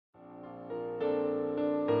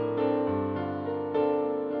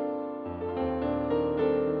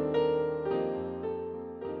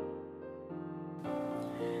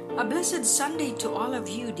A blessed Sunday to all of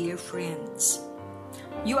you, dear friends.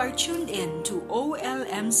 You are tuned in to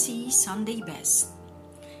OLMC Sunday Best.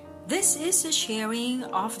 This is a sharing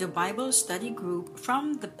of the Bible study group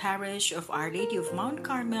from the parish of Our Lady of Mount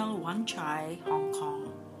Carmel, Wan Chai, Hong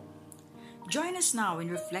Kong. Join us now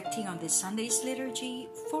in reflecting on this Sunday's liturgy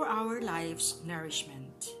for our life's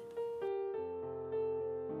nourishment.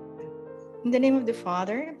 In the name of the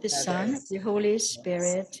Father, the Son, of the Holy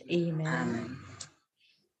Spirit. Amen.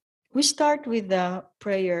 We start with the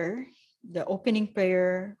prayer, the opening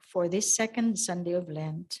prayer for this second Sunday of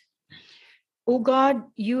Lent. O God,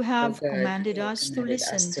 you have commanded us to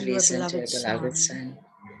listen to your beloved Son.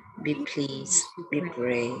 Be pleased, we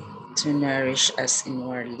pray, to nourish us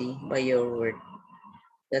inwardly by your word,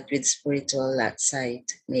 that with spiritual sight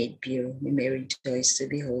made pure, we may rejoice to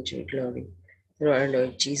behold your glory. Through our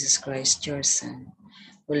Lord Jesus Christ, your Son,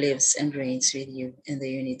 who lives and reigns with you in the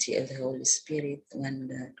unity of the Holy Spirit, one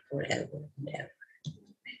God, forever and ever.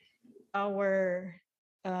 Our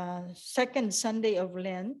second Sunday of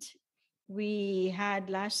Lent, we had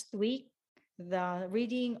last week the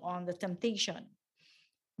reading on the temptation.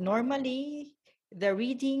 Normally, the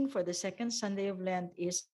reading for the second Sunday of Lent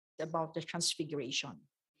is about the transfiguration.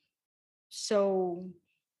 So,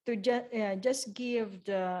 to just give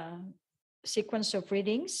the sequence of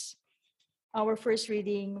readings, our first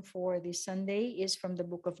reading for this Sunday is from the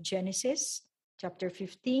book of Genesis, chapter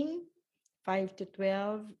 15, 5 to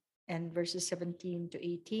 12, and verses 17 to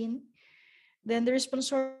 18. Then the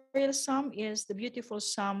responsorial psalm is the beautiful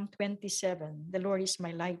Psalm 27, The Lord is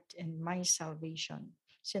my light and my salvation,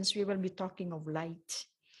 since we will be talking of light.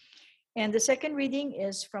 And the second reading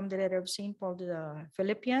is from the letter of St. Paul to the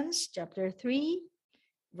Philippians, chapter 3,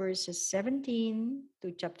 verses 17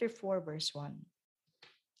 to chapter 4, verse 1.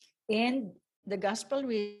 And the gospel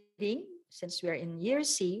reading, since we are in year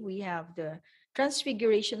C, we have the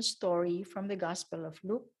transfiguration story from the Gospel of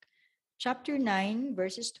Luke, chapter 9,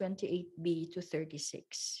 verses 28b to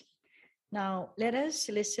 36. Now, let us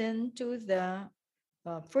listen to the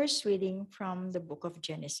first reading from the book of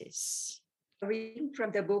Genesis. A reading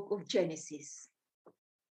from the book of Genesis.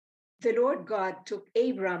 The Lord God took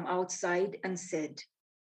Abram outside and said,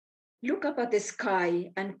 "Look up at the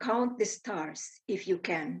sky and count the stars if you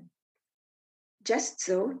can." Just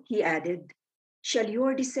so, he added, shall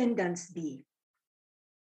your descendants be.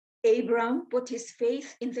 Abram put his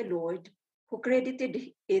faith in the Lord, who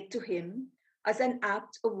credited it to him as an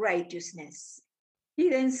act of righteousness. He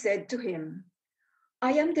then said to him,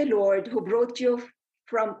 "I am the Lord who brought you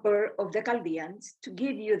from Ur of the Chaldeans to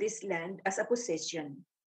give you this land as a possession."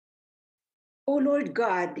 "O Lord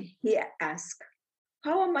God," he asked,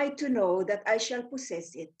 "how am I to know that I shall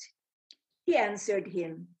possess it?" He answered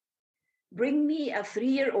him, "Bring me a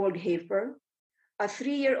 3-year-old heifer, a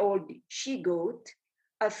 3-year-old she-goat,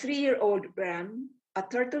 a 3-year-old ram, a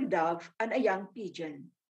turtle dove, and a young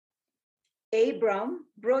pigeon." Abram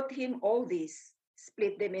brought him all these,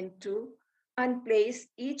 split them in two, and placed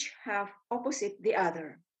each half opposite the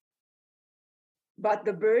other. But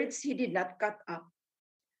the birds he did not cut up.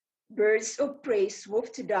 Birds of prey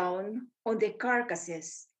swooped down on the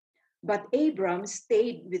carcasses, but Abram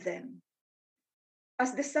stayed with them.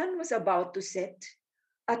 As the sun was about to set,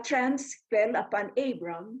 a trance fell upon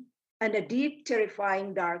Abram, and a deep,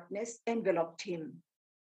 terrifying darkness enveloped him.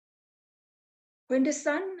 When the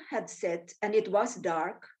sun had set and it was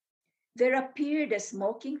dark, there appeared a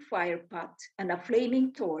smoking fire pot and a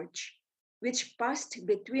flaming torch, which passed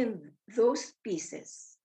between those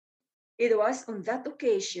pieces. It was on that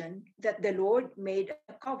occasion that the Lord made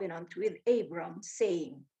a covenant with Abram,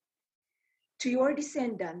 saying, "To your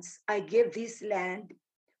descendants I give this land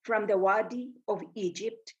from the Wadi of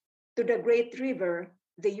Egypt to the great river,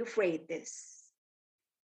 the Euphrates."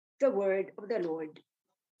 The word of the Lord.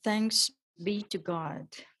 Thanks be to God.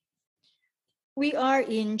 We are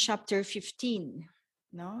in chapter 15.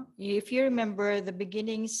 No? If you remember, the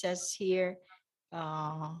beginning says here,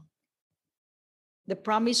 the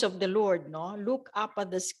promise of the Lord, no? Look up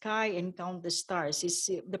at the sky and count the stars, is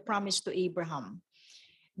the promise to Abraham.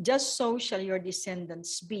 Just so shall your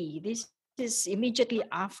descendants be. This is immediately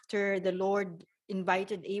after the Lord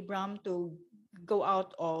invited Abraham to go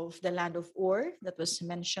out of the land of Ur that was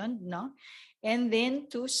mentioned, no? And then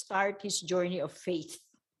to start his journey of faith.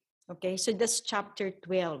 Okay, so that's chapter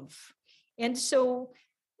 12. And so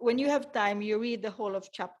when you have time, you read the whole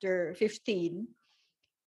of chapter 15.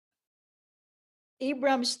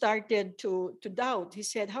 Abraham started to doubt. He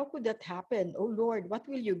said, "How could that happen? Oh Lord, what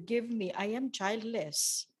will you give me? I am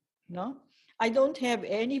childless. No, I don't have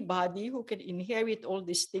anybody who can inherit all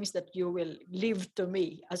these things that you will leave to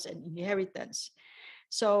me as an inheritance."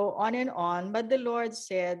 So on and on. But the Lord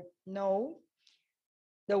said, No,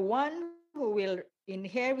 the one who will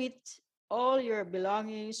inherit all your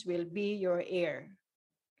belongings will be your heir.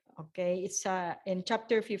 Okay, it's in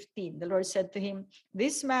chapter 15. The Lord said to him,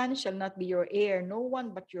 this man shall not be your heir. No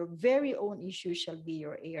one but your very own issue shall be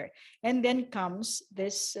your heir. And then comes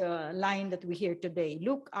this line that we hear today.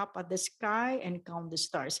 Look up at the sky and count the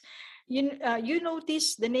stars. You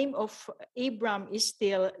notice the name of Abram is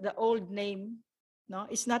still the old name. No,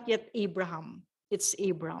 it's not yet Abraham. It's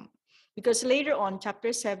Abram. Because later on,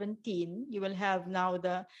 chapter 17, you will have now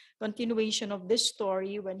the continuation of this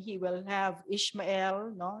story when he will have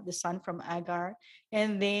Ishmael, no, the son from Agar,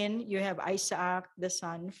 and then you have Isaac, the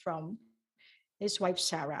son from his wife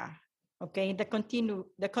Sarah. Okay, the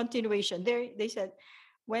continuation. There they said,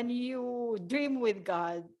 when you dream with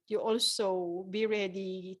God, you also be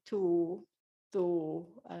ready to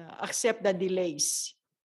accept the delays.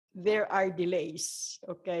 There are delays.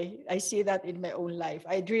 Okay, I see that in my own life.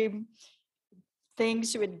 I dream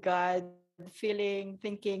things with God,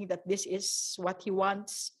 thinking that this is what He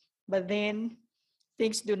wants, but then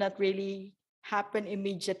things do not really happen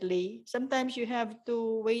immediately. Sometimes you have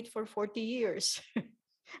to wait for 40 years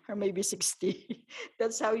or maybe 60.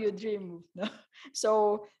 That's how you dream. No?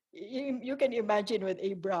 So you can imagine with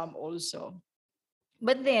Abraham also.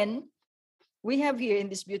 But then we have here in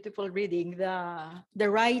this beautiful reading the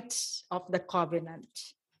rights of the covenant.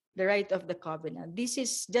 The rite of the covenant. This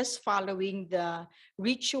is just following the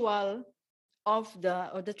ritual of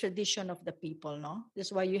the tradition of the people, no?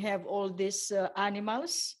 That's why you have all these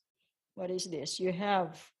animals. What is this? You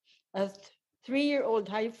have a 3-year-old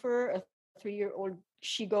heifer, a 3-year-old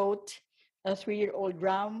she-goat, a 3-year-old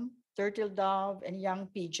ram, turtle dove, and young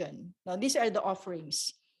pigeon. Now, these are the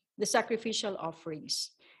offerings, the sacrificial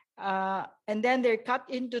offerings. And then they're cut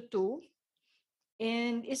into two.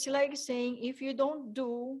 And it's like saying, if you don't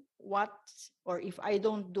do what, or if I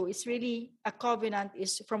don't do, it's really a covenant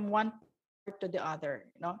is from one part to the other.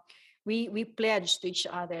 We pledge to each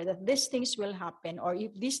other that these things will happen, or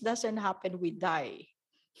if this doesn't happen, we die.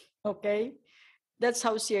 Okay, that's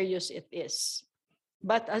how serious it is.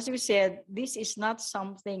 But as we said, this is not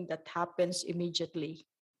something that happens immediately.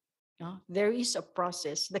 There is a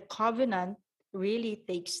process. The covenant really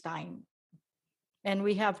takes time, and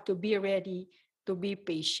we have to be ready to be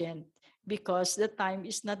patient, because the time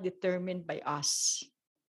is not determined by us.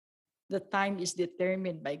 The time is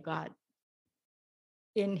determined by God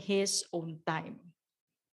in His own time.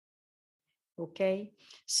 Okay?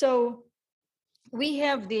 So we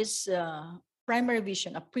have this primary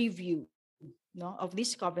vision, a preview, no, of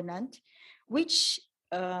this covenant, which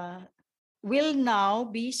will now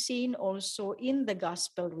be seen also in the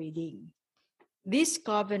gospel reading. This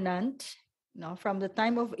covenant, from the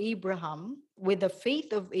time of Abraham, with the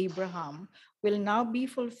faith of Abraham, will now be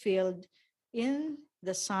fulfilled in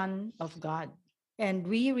the Son of God. And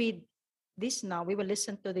we read this now. We will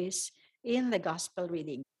listen to this in the gospel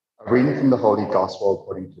reading. A reading from the Holy Gospel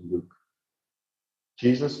according to Luke.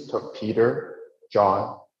 Jesus took Peter,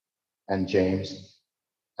 John, and James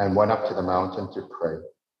and went up to the mountain to pray.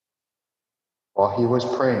 While he was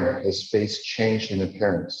praying, his face changed in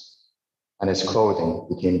appearance, and his clothing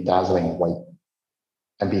became dazzling white.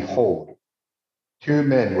 And behold, 2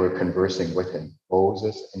 men were conversing with him,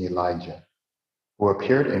 Moses and Elijah, who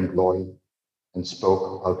appeared in glory and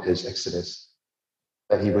spoke of his exodus,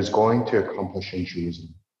 that he was going to accomplish in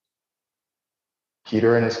Jerusalem.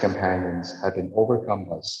 Peter and his companions had been overcome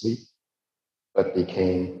by sleep, but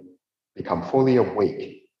become fully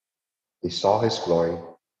awake. They saw his glory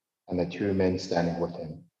and the 2 men standing with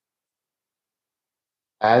him.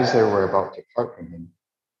 As they were about to part from him,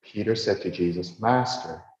 Peter said to Jesus,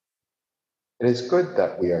 Master, it is good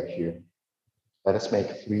that we are here. Let us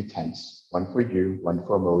make 3 tents, one for you, one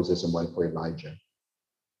for Moses, and one for Elijah.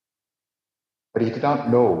 But he did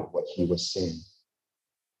not know what he was saying.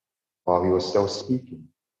 While he was still speaking,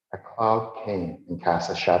 a cloud came and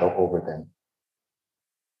cast a shadow over them.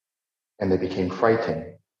 And they became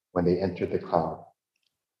frightened when they entered the cloud.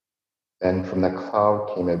 Then from the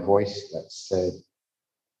cloud came a voice that said,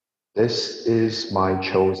 This is my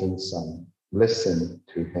chosen son. Listen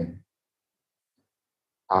to him.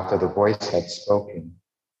 After the voice had spoken,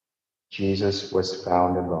 Jesus was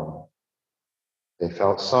found alone. They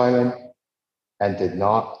felt silent and did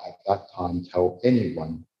not at that time tell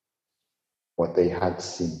anyone what they had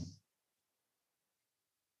seen.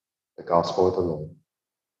 The Gospel of the Lord.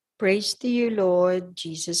 Praise to you, Lord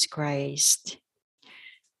Jesus Christ.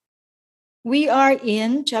 We are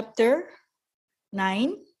in chapter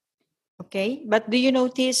 9, okay? But do you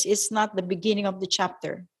notice it's not the beginning of the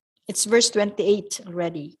chapter? It's verse 28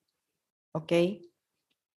 already, okay?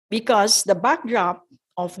 Because the backdrop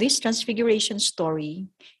of this transfiguration story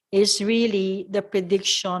is really the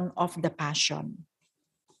prediction of the passion.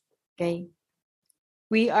 Okay.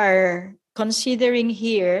 We are considering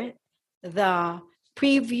here the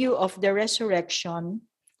preview of the resurrection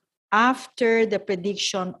after the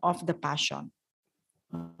prediction of the passion.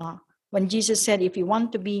 When Jesus said, if you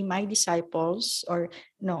want to be my disciples, or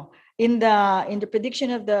no, in the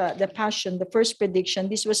prediction of the passion, the first prediction,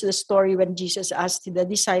 this was the story when Jesus asked the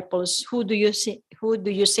disciples, who do you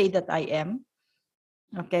say that I am?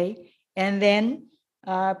 Okay. And then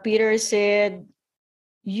Peter said,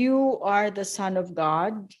 you are the Son of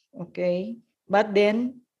God. Okay. But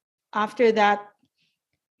then after that,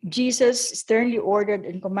 Jesus sternly ordered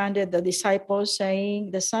and commanded the disciples, saying,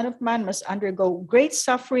 the Son of Man must undergo great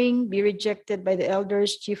suffering, be rejected by the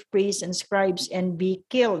elders, chief priests, and scribes, and be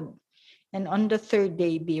killed, and on the third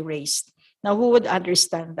day be raised. Now, who would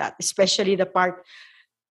understand that? Especially the part,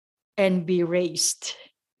 and be raised.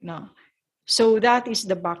 No. So that is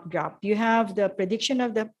the backdrop. You have the prediction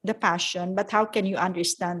of the passion, but how can you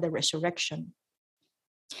understand the resurrection?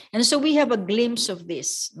 And so we have a glimpse of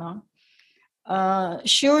this. No?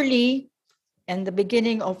 Surely, in the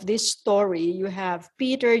beginning of this story, you have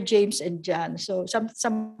Peter, James, and John. So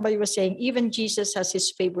somebody was saying even Jesus has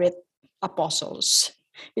his favorite apostles.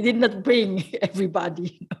 He did not bring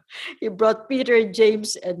everybody. He brought Peter,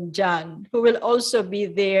 James, and John, who will also be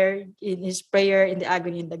there in his prayer in the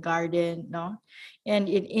agony in the garden, no? And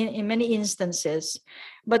in many instances.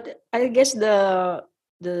 But I guess the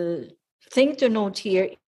thing to note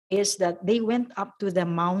here is that they went up to the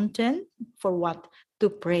mountain for what? To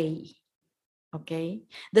pray. Okay?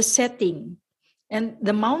 The setting. And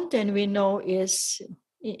the mountain we know is,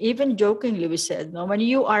 even jokingly we said, no, when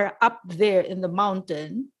you are up there in the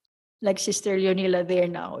mountain, like Sister Leonila there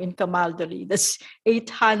now in Camaldoli, that's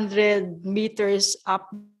 800 meters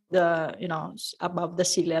up above the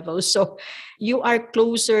sea level. So you are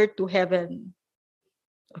closer to heaven,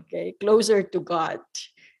 okay, closer to God.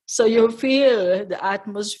 So you feel the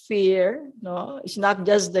atmosphere, no, it's not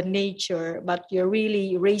just the nature, but you're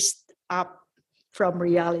really raised up from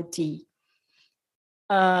reality.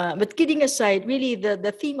 But kidding aside, really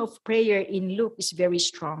the theme of prayer in Luke is very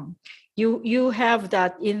strong. You have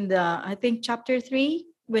that in the, I think, chapter 3,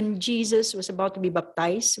 when Jesus was about to be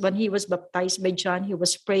baptized. When he was baptized by John, he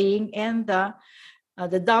was praying, and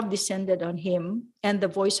the dove descended on him, and the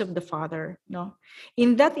voice of the Father. No,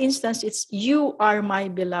 in that instance, it's, you are my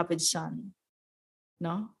beloved Son,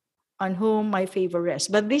 no, on whom my favor rests.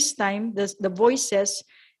 But this time, the voice says,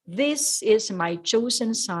 this is my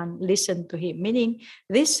chosen Son, listen to him. Meaning,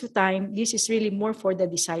 this time, this is really more for the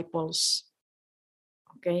disciples.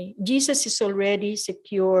 Okay, Jesus is already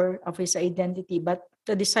secure of his identity, but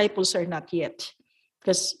the disciples are not yet.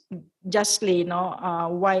 Because justly,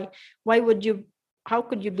 why would you, how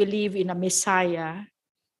could you believe in a Messiah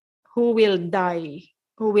who will die,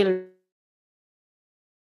 who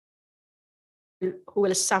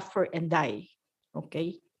will suffer and die?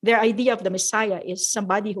 Okay, their idea of the Messiah is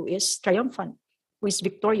somebody who is triumphant, who is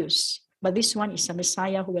victorious. But this one is a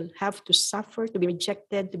Messiah who will have to suffer, to be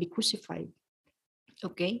rejected, to be crucified.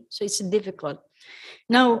 Okay, so it's difficult.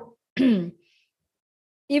 Now,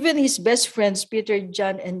 even his best friends, Peter,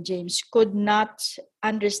 John, and James, could not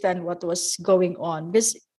understand what was going on.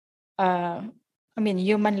 Because,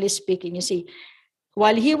 humanly speaking, you see,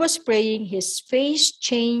 while he was praying, his face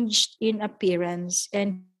changed in appearance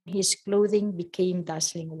and his clothing became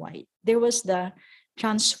dazzling white. There was the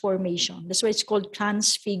transformation. That's why it's called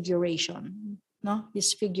transfiguration. No,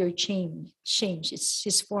 his figure changed. It's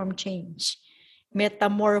his form changed.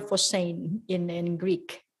 Metamorphosein in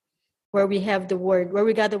Greek, where we got the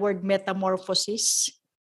word metamorphosis,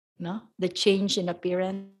 no, the change in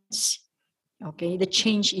appearance, okay, the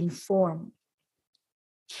change in form.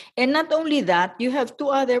 And not only that, you have two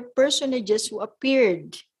other personages who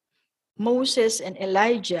appeared, Moses and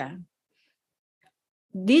Elijah.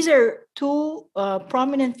 These are two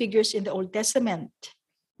prominent figures in the Old Testament.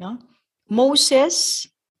 No, Moses,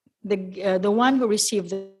 the one who received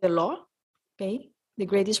the law, okay, the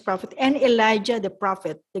greatest prophet, and Elijah, the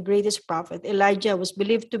prophet, the greatest prophet. Elijah was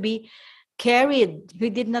believed to be carried.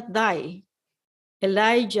 He did not die.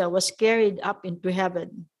 Elijah was carried up into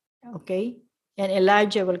heaven, okay? And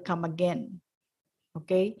Elijah will come again,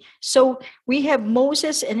 okay? So we have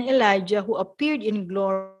Moses and Elijah who appeared in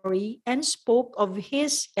glory and spoke of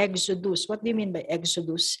his exodus. What do you mean by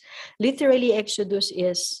exodus? Literally, exodus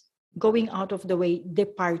is going out of the way,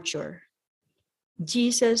 departure.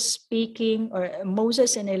 Jesus speaking, or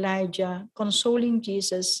Moses and Elijah consoling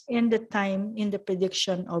Jesus in the time, in the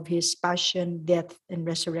prediction of his passion, death, and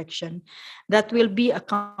resurrection that will be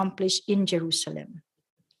accomplished in Jerusalem.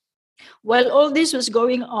 While all this was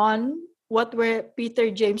going on, what were Peter,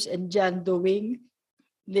 James, and John doing?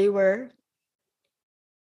 They were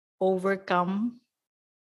overcome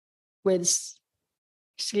with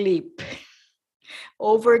sleep,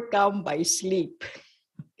 overcome by sleep.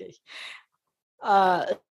 Okay.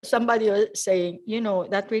 Somebody was saying,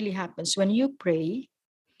 that really happens when you pray.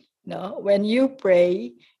 No, when you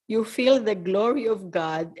pray, you feel the glory of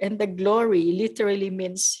God, and the glory literally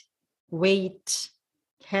means weight,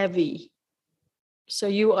 heavy. So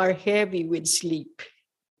you are heavy with sleep.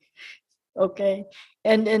 Okay.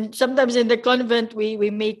 And sometimes in the convent we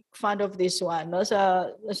make fun of this one. No?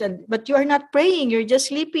 So I said, but you are not praying, you're just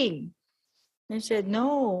sleeping. I said,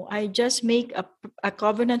 no, I just make a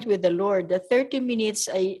covenant with the Lord. The 30 minutes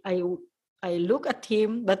I look at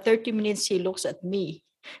him, but 30 minutes he looks at me.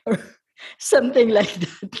 Or something like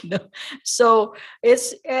that. No? So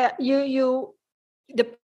it's the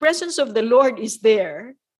presence of the Lord is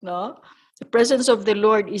there. No? The presence of the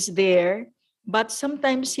Lord is there, but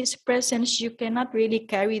sometimes his presence, you cannot really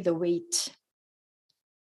carry the weight.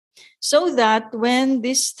 So that when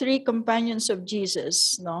these three companions of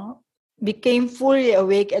Jesus, became fully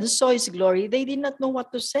awake and saw his glory, they did not know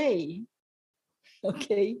what to say.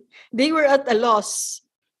 Okay, they were at a loss.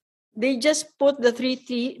 They just put the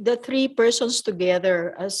three persons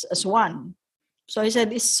together as one. So he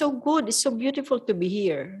said, "It's so good, it's so beautiful to be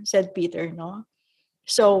here," said Peter. No,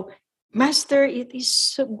 so Master, it is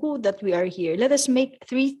so good that we are here. Let us make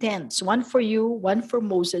 3 tents: one for you, one for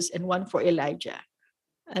Moses, and one for Elijah.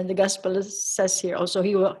 And the gospel says here also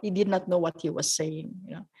he did not know what he was saying.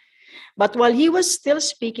 But while he was still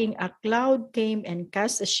speaking, a cloud came and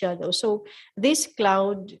cast a shadow. So this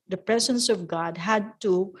cloud, the presence of God, had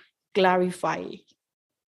to clarify,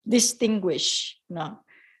 distinguish.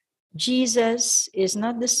 Jesus is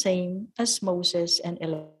not the same as Moses and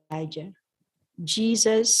Elijah.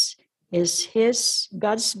 Jesus is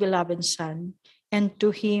God's beloved Son, and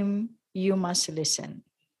to him you must listen.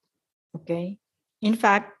 Okay? In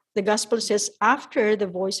fact, the gospel says after the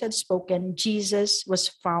voice had spoken, Jesus was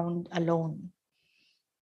found alone.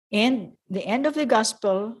 And the end of the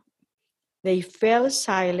gospel, they fell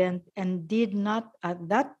silent and did not at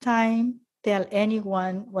that time tell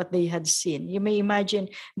anyone what they had seen. You may imagine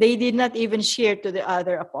they did not even share to the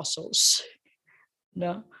other apostles.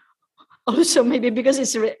 No. Also, maybe because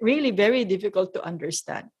it's really very difficult to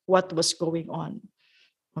understand what was going on.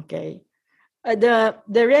 Okay. The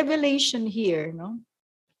revelation here,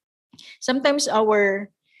 sometimes our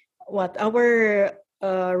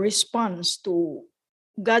response to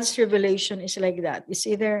God's revelation is like that. It's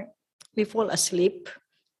either we fall asleep,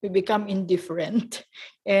 we become indifferent,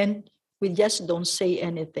 and we just don't say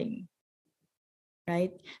anything.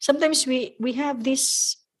 Right? Sometimes we have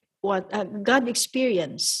this God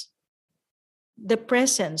experience, the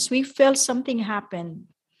presence. We felt something happen,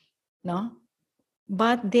 no?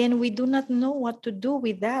 But then we do not know what to do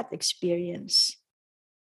with that experience.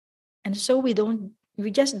 And so we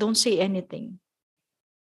just don't say anything.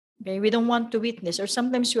 Okay, we don't want to witness, or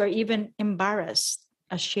sometimes we are even embarrassed,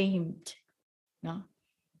 ashamed. No?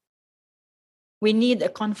 We need a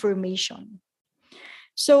confirmation.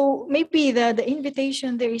 So maybe the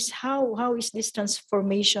invitation there is how is this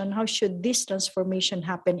transformation? How should this transformation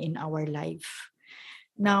happen in our life?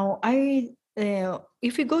 Now,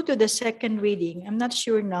 if we go to the second reading, I'm not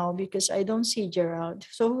sure now because I don't see Gerald.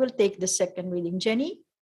 So we will take the second reading. Jenny?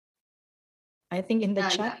 I think in the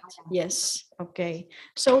chat. Yes. Okay.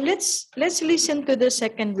 So let's listen to the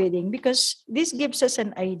second reading because this gives us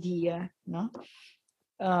an idea,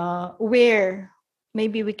 where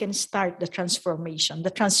maybe we can start the transformation,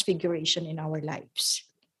 the transfiguration in our lives.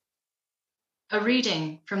 A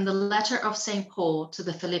reading from the letter of St. Paul to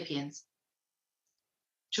the Philippians.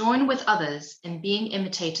 Join with others in being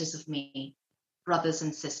imitators of me, brothers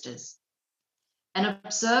and sisters, and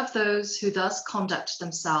observe those who thus conduct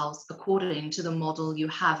themselves according to the model you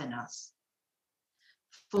have in us.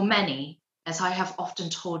 For many, as I have often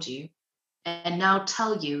told you, and now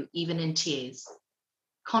tell you even in tears,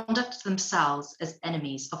 conduct themselves as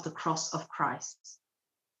enemies of the cross of Christ.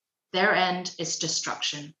 Their end is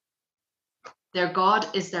destruction. Their God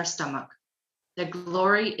is their stomach. Their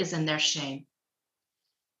glory is in their shame.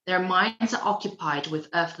 Their minds are occupied with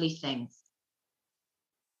earthly things.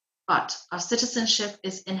 But our citizenship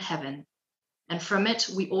is in heaven, and from it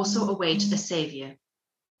we also await a Savior,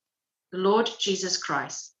 the Lord Jesus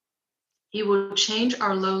Christ. He will change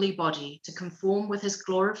our lowly body to conform with his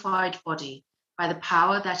glorified body by the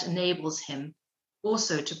power that enables him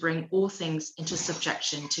also to bring all things into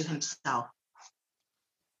subjection to himself.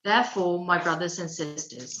 Therefore, my brothers and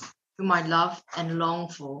sisters, whom I love and long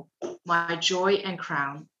for, my joy and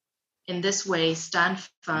crown, In this way, stand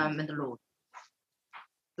firm in the Lord.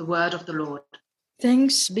 The word of the Lord.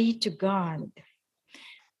 Thanks be to God.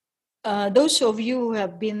 Those of you who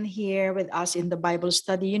have been here with us in the Bible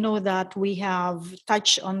study, you know that we have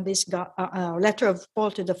touched on this letter of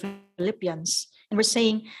Paul to the Philippians. And we're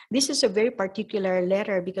saying this is a very particular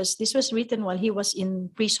letter because this was written while he was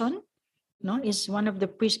in prison. No, it's one of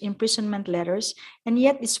the imprisonment letters, and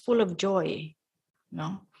yet it's full of joy.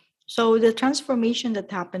 No, so the transformation that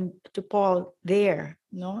happened to Paul there,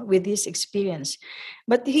 no, with this experience.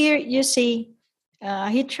 But here you see,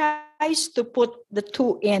 he tries to put the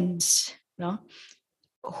two ends. No,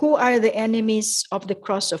 who are the enemies of the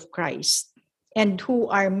cross of Christ, and who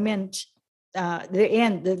are meant.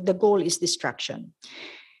 The goal is destruction.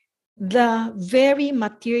 The very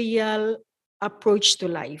material approach to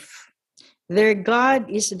life. Their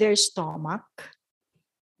God is their stomach.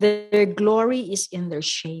 Their glory is in their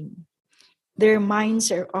shame. Their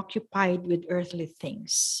minds are occupied with earthly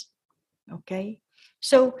things. Okay?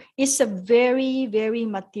 So it's a very, very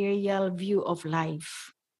material view of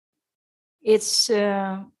life. It's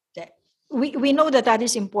we know that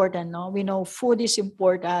is important, no? We know food is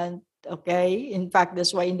important. Okay. In fact,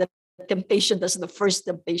 that's why in the temptation, that's the first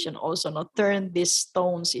temptation also, no, turn these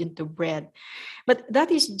stones into bread. But that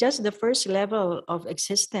is just the first level of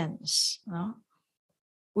existence. No?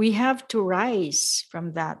 We have to rise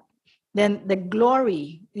from that. Then the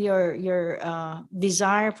glory, your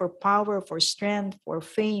desire for power, for strength, for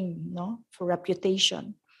fame, no, for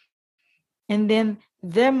reputation. And then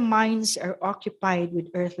their minds are occupied with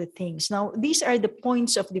earthly things. Now, these are the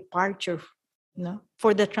points of departure, no,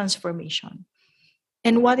 for the transformation.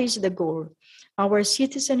 And what is the goal? Our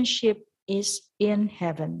citizenship is in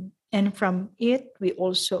heaven, and from it we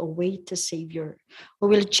also await a Savior who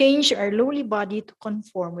will change our lowly body to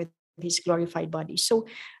conform with His glorified body. So,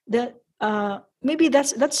 maybe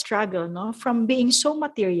that's that struggle, no, from being so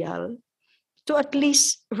material to at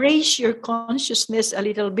least raise your consciousness a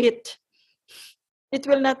little bit. It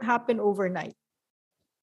will not happen overnight,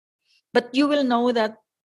 but you will know that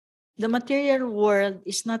the material world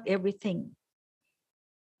is not everything.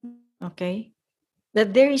 Okay,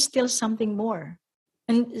 that there is still something more.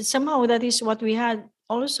 And somehow that is what we had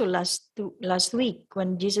also last week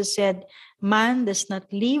when Jesus said, man does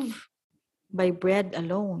not live by bread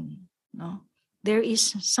alone. No, there is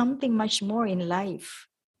something much more in life.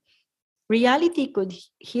 Reality could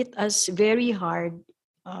hit us very hard,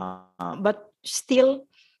 but still,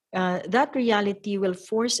 that reality will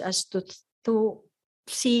force us to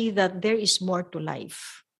see that there is more to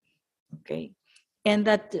life. Okay, and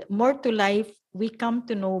that more to life we come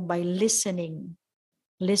to know by listening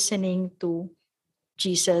to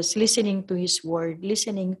Jesus, listening to His word,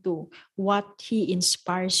 listening to what He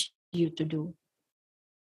inspires you to do.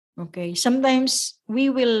 Okay, sometimes we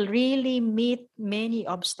will really meet many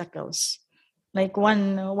obstacles. Like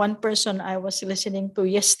one person I was listening to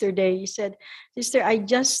yesterday, he said, "Sister, I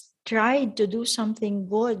just tried to do something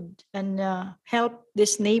good and help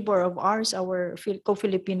this neighbor of ours, our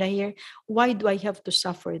co-Filipina here. Why do I have to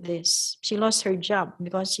suffer this?" She lost her job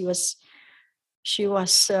because she was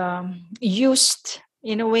used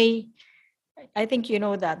in a way. I think you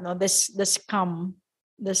know that, no, the scam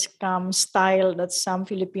style that some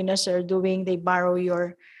Filipinos are doing. They borrow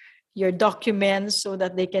your documents so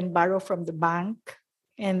that they can borrow from the bank,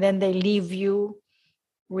 and then they leave you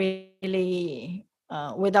really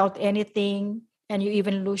without anything, and you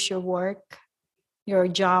even lose your work, your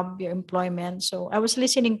job, your employment. So I was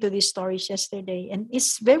listening to these stories yesterday, and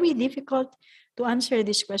it's very difficult to answer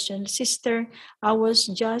this question. Sister, I was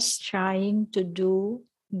just trying to do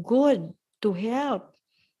good, to help.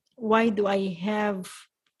 Why do I have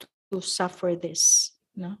to suffer this?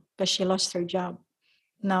 No, because she lost her job.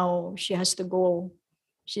 Now she has to go.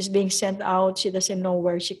 She's being sent out. She doesn't know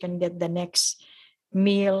where she can get the next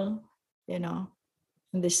meal,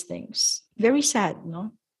 and these things. Very sad,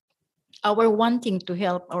 no? Our wanting to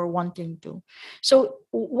help, our wanting to. So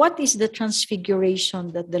what is the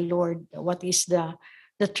transfiguration that the Lord, what is the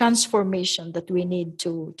transformation that we need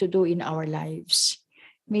to do in our lives?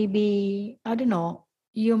 Maybe, I don't know,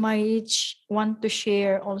 you might want to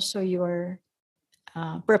share also your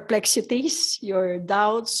perplexities, your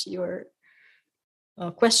doubts, your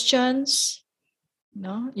questions,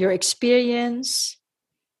 your experience.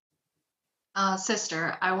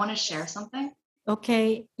 Sister, I want to share something.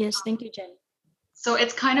 Okay. Yes. Thank you, Jen. So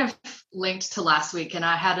it's kind of linked to last week, and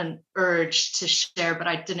I had an urge to share, but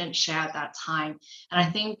I didn't share at that time. And I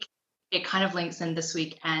think it kind of links in this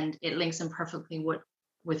week, and it links in perfectly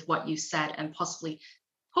with what you said, and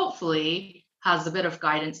hopefully has a bit of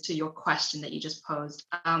guidance to your question that you just posed.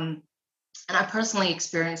 And I personally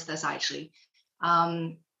experienced this actually.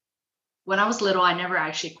 When I was little, I never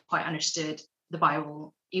actually quite understood the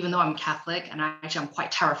Bible, even though I'm Catholic, and I'm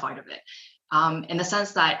quite terrified of it. In the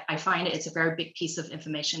sense that I find it's a very big piece of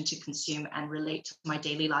information to consume and relate to my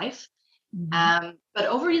daily life. But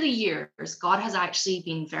over the years, God has actually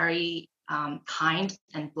been very kind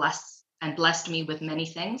and blessed me with many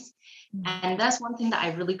things. And that's one thing that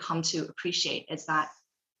I really come to appreciate, is that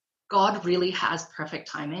God really has perfect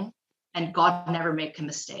timing, and God never make a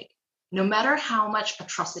mistake. No matter how much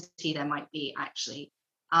atrocity there might be, actually,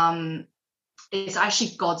 it's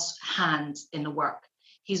actually God's hand in the work.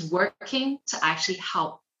 He's working to actually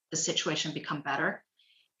help the situation become better.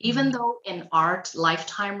 Even though in our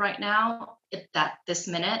lifetime right now, that this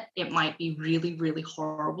minute, it might be really, really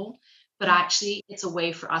horrible, but actually it's a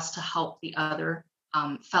way for us to help the other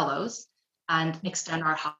fellows and extend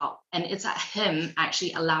our help. And it's at him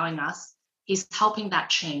actually allowing us, he's helping that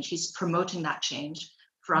change, he's promoting that change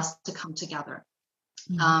for us to come together.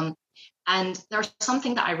 And there's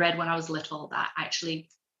something that I read when I was little, that actually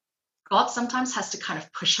God sometimes has to kind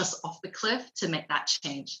of push us off the cliff to make that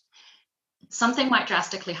change. Something might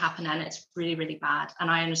drastically happen and it's really, really bad. And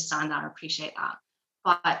I understand that, I appreciate that.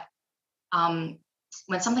 But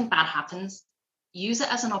when something bad happens, use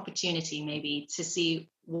it as an opportunity maybe to see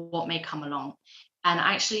what may come along. And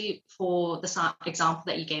actually, for the example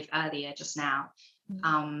that you gave earlier just now,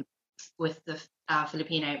 with the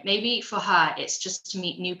Filipino, maybe for her, it's just to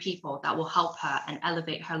meet new people that will help her and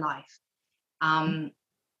elevate her life.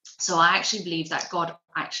 So I actually believe that God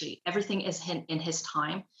actually, everything is in his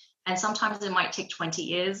time. And sometimes it might take 20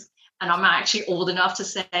 years. And I'm actually old enough to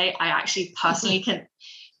say I actually personally can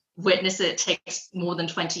witness it takes more than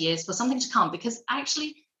 20 years for something to come, because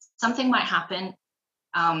actually something might happen.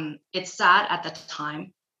 It's sad at the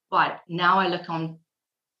time, but now I look on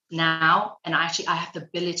now, and actually I have the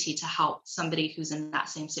ability to help somebody who's in that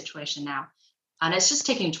same situation now. And it's just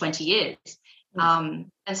taking 20 years.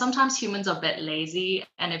 And sometimes humans are a bit lazy.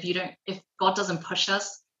 And if God doesn't push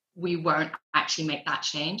us, we won't actually make that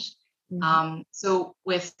change. So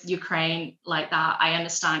with Ukraine, like that, I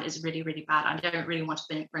understand is really, really bad. I don't really want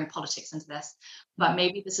to bring politics into this, but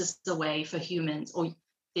maybe this is the way for humans, or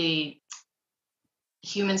the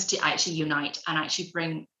humans, to actually unite and actually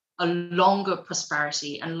bring a longer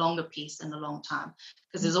prosperity and longer peace in the long term,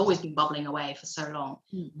 because there's always been bubbling away for so long.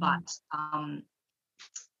 But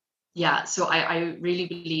yeah, so I really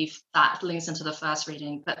believe that links into the first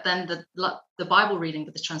reading. But then the Bible reading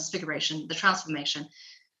with the transfiguration, the transformation,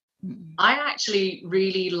 I actually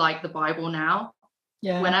really like the Bible now.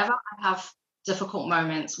 Whenever I have difficult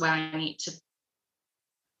moments where I need to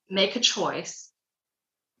make a choice,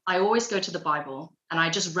 I always go to the Bible and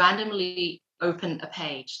I just randomly open a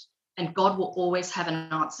page, and God will always have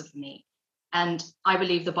an answer for me. And I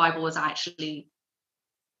believe the Bible is actually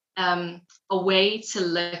a way to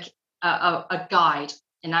look, a guide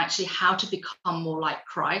in actually how to become more like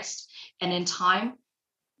Christ. And in time,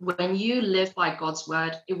 when you live by God's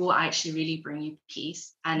word, it will actually really bring you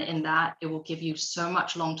peace. And in that, it will give you so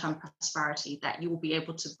much long-term prosperity that you will be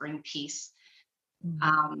able to bring peace.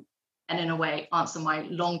 And in a way, answer my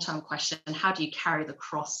long-term question, how do you carry the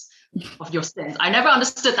cross of your sins? I never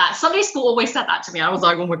understood that. Sunday school always said that to me. I was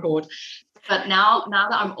like, oh my God. But now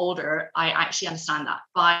that I'm older, I actually understand that.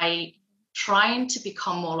 By trying to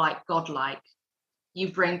become more like God-like,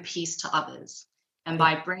 you bring peace to others. And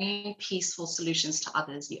by bringing peaceful solutions to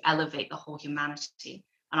others, you elevate the whole humanity.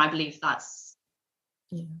 And I believe that's,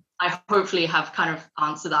 I hopefully have kind of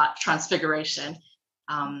answered that transfiguration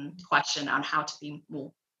question on how to be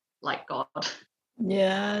more like God.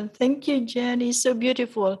 Yeah, thank you, Jen. It's so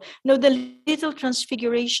beautiful. No, the little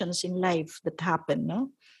transfigurations in life that happen,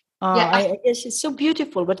 no? I guess it's so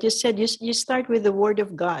beautiful what you said. You start with the word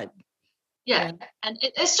of God. And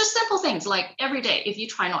it's just simple things like every day, if you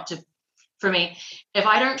try not to, for me, if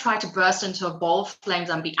I don't try to burst into a ball of flames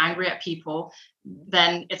and be angry at people,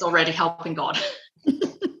 then it's already helping God.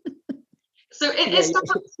 So it's not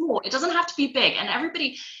small. It doesn't have to be big. And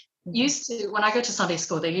everybody used to, when I go to Sunday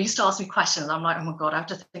school, they used to ask me questions. I'm like, oh my God, I have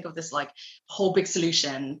to think of this like whole big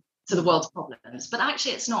solution to the world's problems. But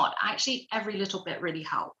actually it's not. Actually, every little bit really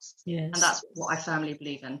helps. And that's what I firmly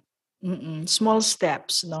believe in. Small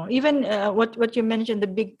steps, no. Even what you mentioned, the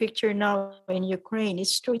big picture now in Ukraine,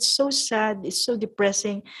 it's true. It's so sad. It's so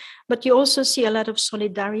depressing, but you also see a lot of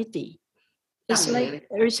solidarity. It's like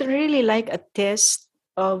it's really like a test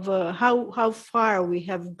of how far we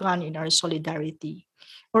have gone in our solidarity,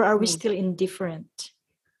 or are we still indifferent?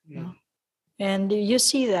 No? And you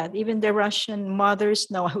see that even the Russian mothers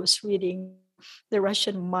now. I was reading the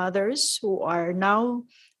Russian mothers who are now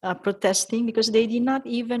protesting because they did not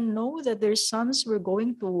even know that their sons were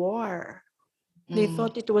going to war. They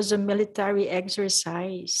thought it was a military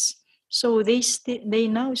exercise. So they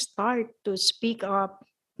now start to speak up,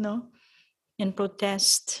 and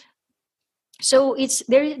protest. So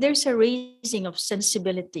there's a raising of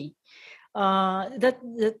sensibility. That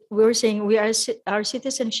we're saying our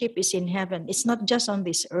citizenship is in heaven. It's not just on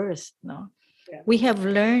this earth. No, we have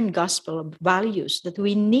learned gospel values that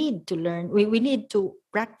we need to learn. We need to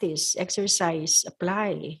practice, exercise,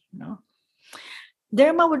 apply.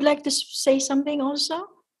 Derma would like to say something also.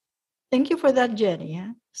 Thank you for that, Jenny.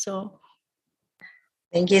 So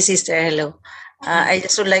Thank you, Sister. Hello. I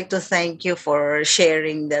just would like to thank you for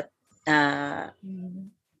sharing that the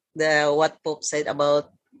what Pope said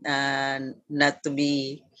about not to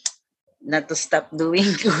stop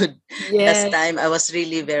doing good. yes, Last time I was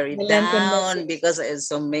really very the Lenten down message. because I had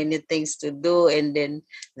so many things to do, and then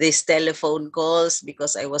these telephone calls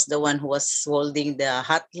because I was the one who was holding the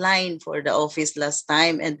hotline for the office last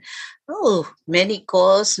time, and many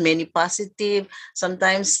calls, many positive.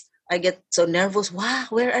 Sometimes I get so nervous. Wow,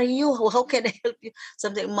 where are you? How can I help you?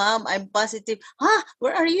 Something, Mom, I'm positive.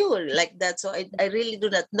 Where are you? Like that. So I really do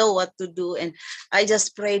not know what to do. And I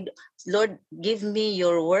just prayed, Lord, give me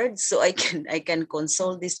your words so I can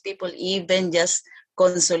console these people, even just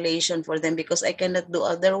consolation for them, because I cannot do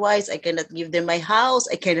otherwise. I cannot give them my house.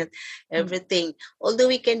 I cannot everything. Although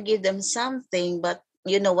we can give them something, but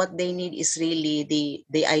what they need is really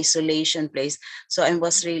the isolation place. So I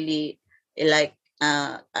was really like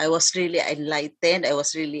I was really enlightened. I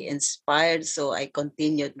was really inspired. So I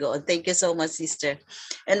continued go on. Thank you so much, sister.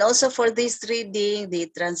 And also for this reading, the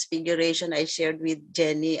transfiguration I shared with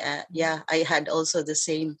Jenny. I had also the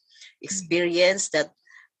same experience that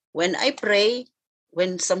when I pray,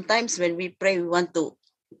 sometimes when we pray, we want to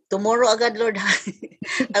tomorrow agad, Lord.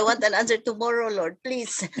 I want an answer tomorrow, Lord,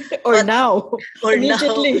 please. Or now, Or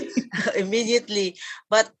immediately. now, immediately.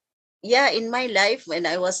 But in my life, when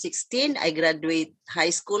I was 16, I graduate high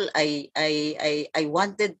school. I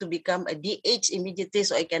wanted to become a DH immediately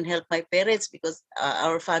so I can help my parents because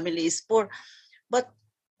our family is poor. But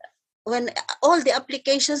when all the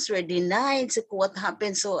applications were denied, so what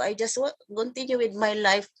happened? So I just continue with my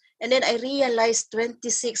life. And then I realized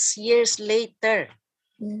 26 years later,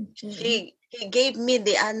 he gave me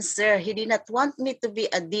the answer. He did not want me to be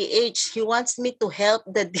a DH. He wants me to help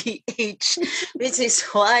the DH, which is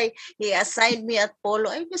why he assigned me at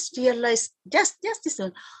Polo. I just realized just this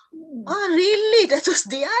one. Oh, really? That was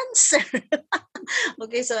the answer.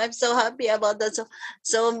 Okay, so I'm so happy about that.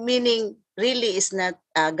 So meaning really is not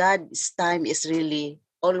God's time is really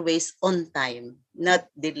always on time, not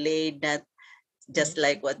delayed, not just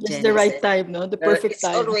like what Just the Jenny right said. time, no? The perfect It's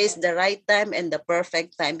time. always the right time and the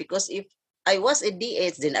perfect time, because if I was a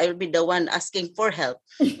DH, then I will be the one asking for help.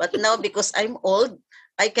 But now because I'm old,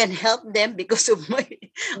 I can help them because of my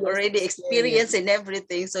already experience and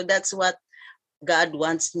everything. So that's what God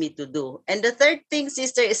wants me to do. And the third thing,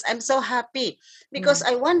 sister, is I'm so happy because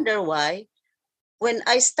I wonder why when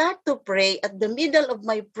I start to pray, at the middle of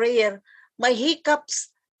my prayer, my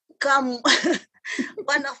hiccups come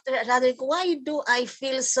one after another. Why do I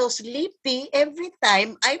feel so sleepy every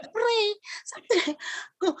time I pray? Something,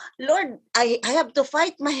 Lord, I have to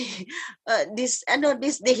fight my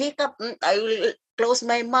the hiccup. I will close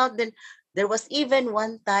my mouth. Then there was even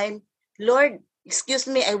one time, Lord, excuse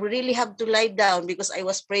me, I really have to lie down because I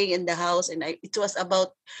was praying in the house, and it was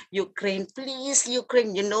about Ukraine. Please,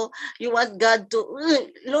 Ukraine, you want God to,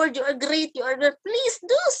 Lord, you are great, you are good. Please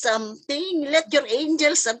do something. Let your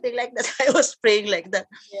angels, something like that. I was praying like that.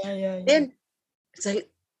 Yeah. Then so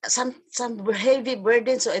some heavy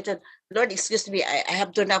burden. So I thought, Lord, excuse me, I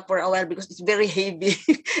have to nap for a while because it's very heavy.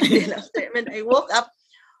 Then after when I woke up,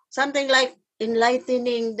 something like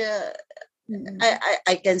enlightening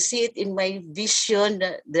I can see it in my vision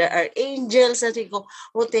that there are angels, and I go,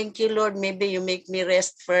 oh, thank you, Lord. Maybe you make me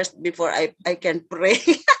rest first before I can pray.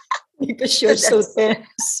 Because you're so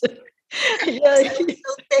tense. I was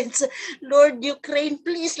so tense. Lord, Ukraine,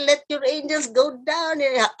 please let your angels go down.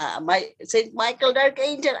 My Saint Michael, the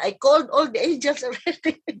Archangel. I called all the angels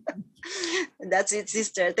already. That's it,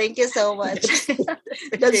 sister. Thank you so much.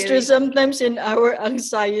 That's true. Sometimes in our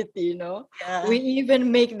anxiety, Yeah. we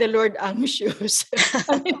even make the Lord anxious.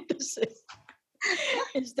 I mean to say,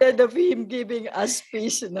 instead of Him giving us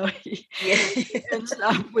peace, He ends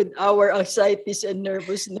up with our anxieties and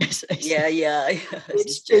nervousness. Yeah. We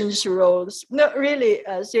exchange roles. No, really,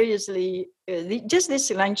 seriously, just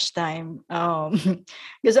this lunchtime,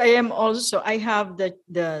 because I have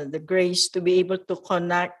the grace to be able to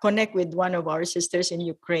connect with one of our sisters in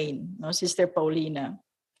Ukraine, Sister Paulina.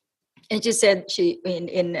 And she said,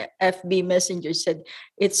 in FB Messenger said,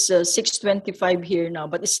 it's 6:25 here now,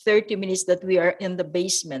 but it's 30 minutes that we are in the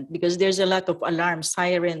basement because there's a lot of alarms,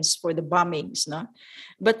 sirens for the bombings. No?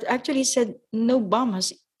 But actually said, no bomb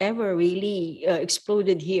has ever really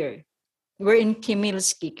exploded here. We're in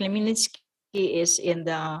Khmelnytsky. Khmelnytsky is in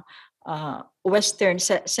the western,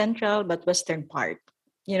 central, but western part.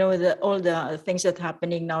 You know, all the things that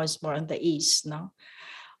happening now is more on the east. No?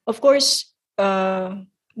 Of course,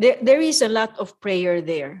 there is a lot of prayer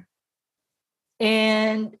there.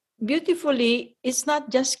 And beautifully, it's not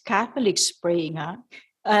just Catholics praying.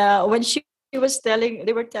 When they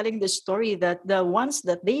were telling the story that the ones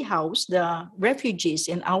that they house, the refugees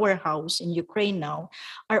in our house in Ukraine now,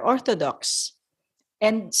 are Orthodox.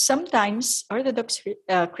 And sometimes Orthodox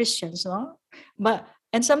Christians, no?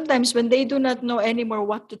 And sometimes when they do not know anymore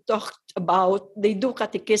what to talk about, they do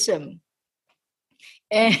catechism.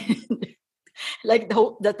 And like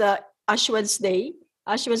the Ash Wednesday,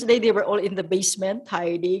 they were all in the basement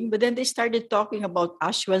hiding. But then they started talking about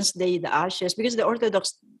Ash Wednesday, the ashes, because the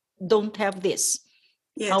Orthodox don't have this.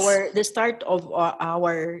 Yes. The start of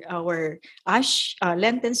our Ash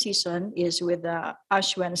Lenten season is with the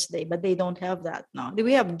Ash Wednesday, but they don't have that now.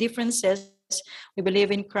 We have differences. We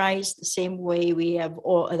believe in Christ the same way we have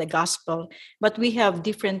all the gospel, but we have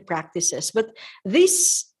different practices. But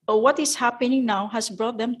this, what is happening now, has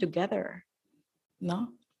brought them together. No,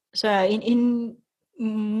 so in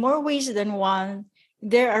more ways than one,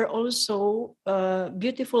 there are also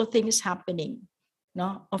beautiful things happening.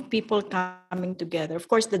 No, of people coming together. Of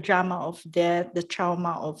course, the drama of death, the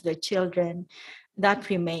trauma of their children, that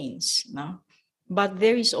remains. No, but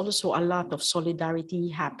there is also a lot of solidarity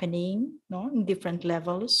happening. No, in different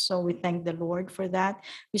levels. So we thank the Lord for that.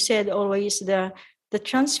 We said always the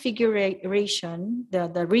transfiguration,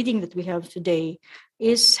 the reading that we have today,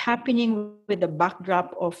 is happening with the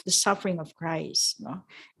backdrop of the suffering of Christ. No?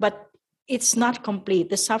 But it's not complete.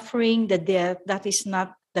 The suffering, the death, that is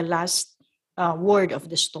not the last word of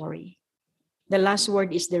the story. The last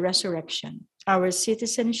word is the resurrection. Our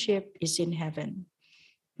citizenship is in heaven.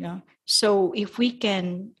 No? So if we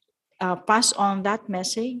can pass on that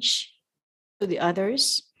message to the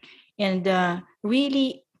others, and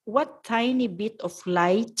really what tiny bit of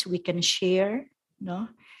light we can share, no?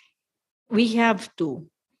 We have to.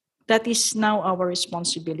 That is now our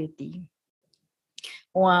responsibility.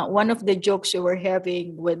 One of the jokes we were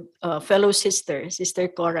having with fellow Sister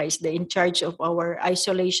Cora is the in charge of our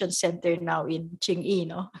isolation center now in Qingyi,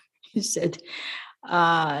 no? He said,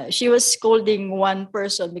 she was scolding one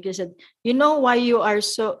person because said, you know why you are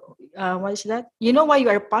so, what is that? You know why you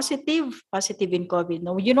are positive in COVID?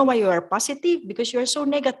 No, you know why you are positive? Because you are so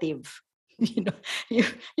negative. You know,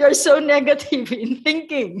 you're so negative in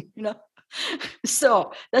thinking, you know.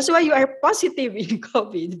 So that's why you are positive in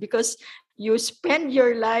COVID, because you spend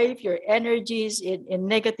your life, your energies in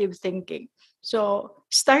negative thinking. So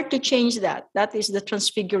start to change that. That is the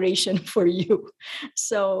transfiguration for you.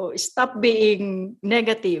 So stop being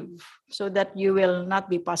negative so that you will not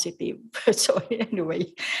be positive. So anyway,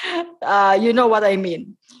 you know what I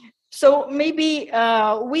mean. So maybe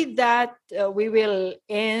with that, we will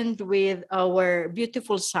end with our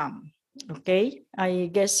beautiful psalm. Okay,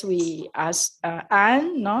 I guess we ask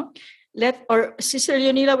Anne, no? Or Sister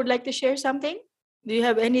Leonila would like to share something. Do you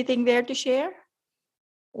have anything there to share?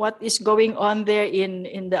 What is going on there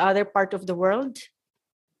in the other part of the world?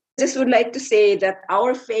 Just would like to say that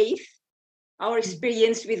our faith, our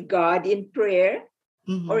experience with God in prayer,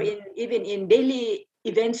 or even in daily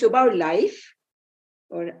events of our life,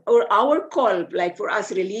 or our call, like for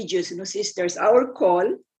us religious, sisters, our call,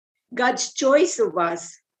 God's choice of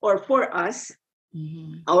us or for us,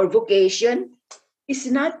 our vocation is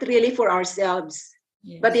not really for ourselves,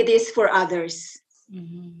 but it is for others.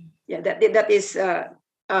 Yeah, that is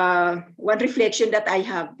one reflection that I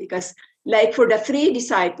have, because like for the 3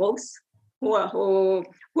 disciples who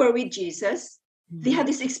were with Jesus, they had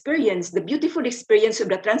this experience, the beautiful experience of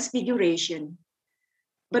the transfiguration,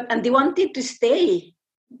 and they wanted to stay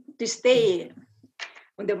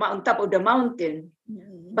on top of the mountain.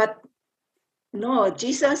 But no,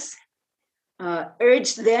 Jesus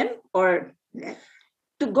urged them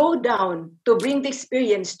to go down, to bring the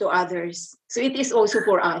experience to others. So it is also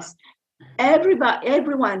for us.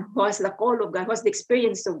 Everyone who has the call of God, who has the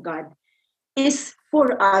experience of God, is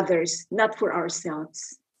for others, not for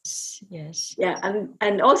ourselves. Yes. Yeah,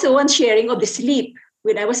 and also one sharing of the sleep.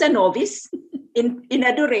 When I was a novice in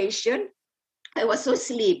adoration, I was so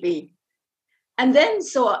sleepy. And then,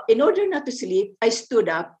 so in order not to sleep, I stood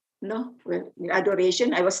up. In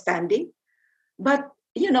adoration, I was standing. But,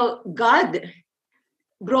 God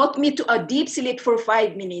brought me to a deep sleep for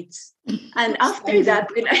 5 minutes. And after that,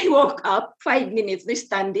 when I woke up, 5 minutes,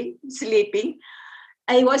 standing, sleeping,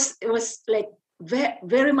 I was like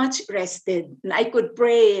very much rested. And I could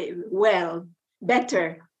pray well,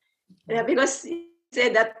 better. Because he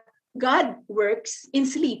said that God works in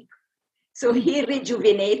sleep. So he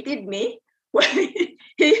rejuvenated me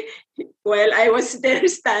while I was there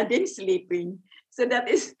standing, sleeping. So that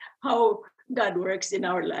is how God works in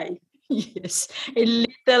our life. Yes, in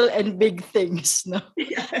little and big things, no?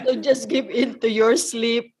 Yeah. So just give in to your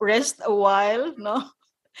sleep, rest a while, no?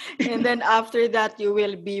 And then after that, you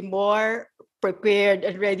will be more prepared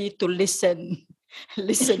and ready to listen.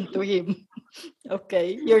 Listen to him.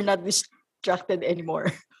 Okay, you're not distracted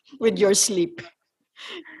anymore with your sleep.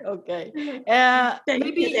 Okay. Thank you,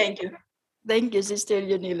 Maybe thank you. thank you, Sister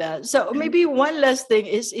Yunila. So maybe one last thing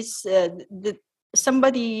is that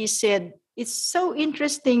somebody said it's so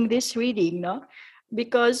interesting this reading, no,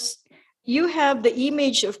 because you have the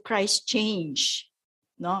image of Christ change,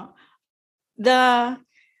 no, the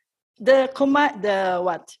the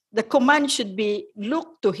command should be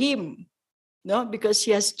look to him, no, because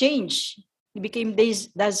he has changed. He became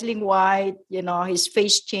dazzling white, his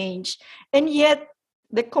face changed, and yet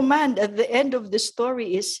the command at the end of the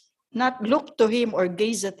story is not look to him or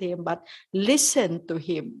gaze at him, but listen to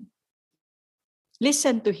him.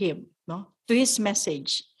 Listen to him, no, to his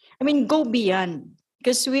message. I mean, go beyond,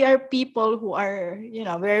 because we are people who are,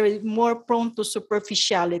 very more prone to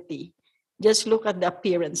superficiality. Just look at the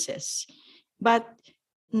appearances. But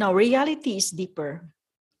no, reality is deeper.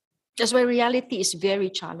 That's why reality is very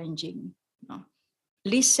challenging. No?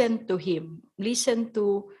 Listen to him. Listen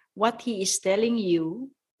to what he is telling you,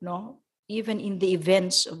 no, even in the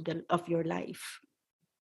events of your life.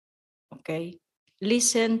 Okay?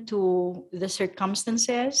 Listen to the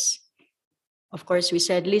circumstances. Of course, we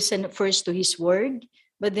said listen first to his word,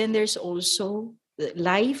 but then there's also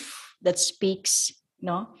life that speaks,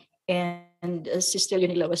 no? And Sister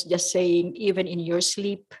Yunila was just saying, even in your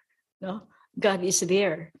sleep, no, God is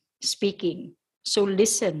there speaking. So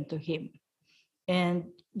listen to him. And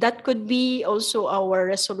that could be also our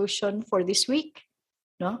resolution for this week,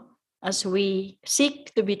 no? As we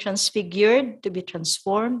seek to be transfigured, to be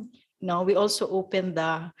transformed, we also open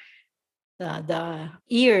the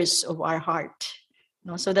ears of our heart,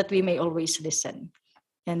 so that we may always listen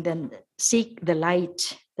and then seek the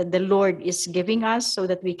light that the Lord is giving us so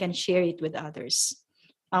that we can share it with others.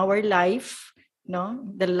 Our life,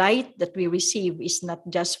 the light that we receive is not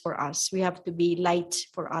just for us. We have to be light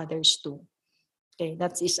for others too. Okay,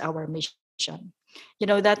 that is our mission.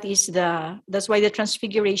 That's why the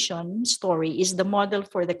transfiguration story is the model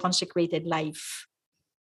for the consecrated life.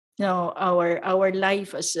 Our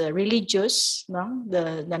life as religious,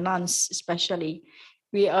 the nuns especially,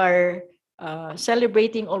 we are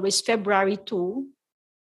celebrating always February 2.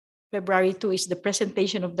 February 2 is the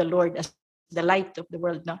presentation of the Lord as the light of the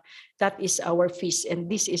world. No? That is our feast, and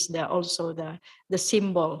this is also the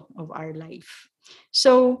symbol of our life.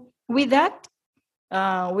 So with that,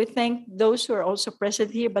 we thank those who are also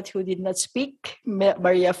present here but who did not speak.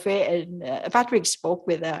 Maria Fe and Patrick spoke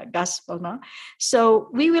with the gospel. No? So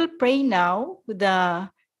we will pray now the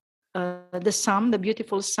psalm, the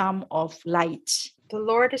beautiful psalm of light. The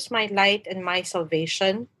Lord is my light and my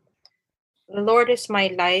salvation. The Lord is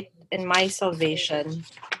my light and my salvation.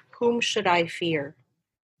 Whom should I fear?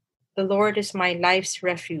 The Lord is my life's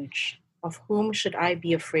refuge. Of whom should I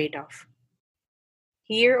be afraid of?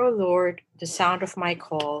 Hear, O Lord, the sound of my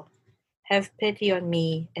call. Have pity on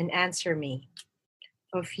me and answer me.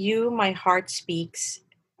 Of you my heart speaks.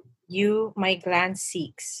 You my glance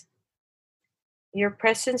seeks. Your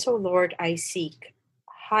presence, O Lord, I seek.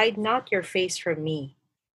 Hide not your face from me.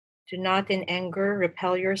 Do not in anger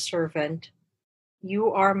repel your servant.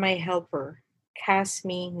 You are my helper. Cast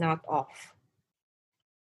me not off.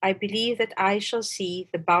 I believe that I shall see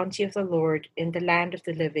the bounty of the Lord in the land of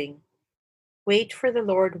the living. Wait for the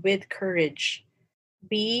Lord with courage.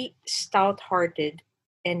 Be stout-hearted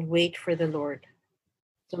and wait for the Lord.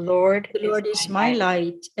 The Lord is my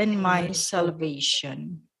light and my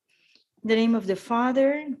salvation. In the name of the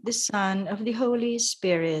Father, the Son, of the Holy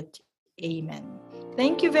Spirit. Amen.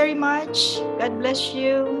 Thank you very much. God bless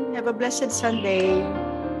you. Have a blessed Sunday.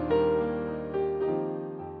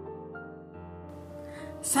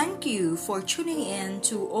 Thank you for tuning in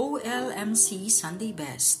to OLMC Sunday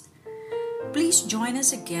Best. Please join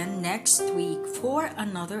us again next week for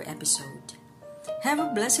another episode. Have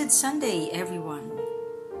a blessed Sunday, everyone.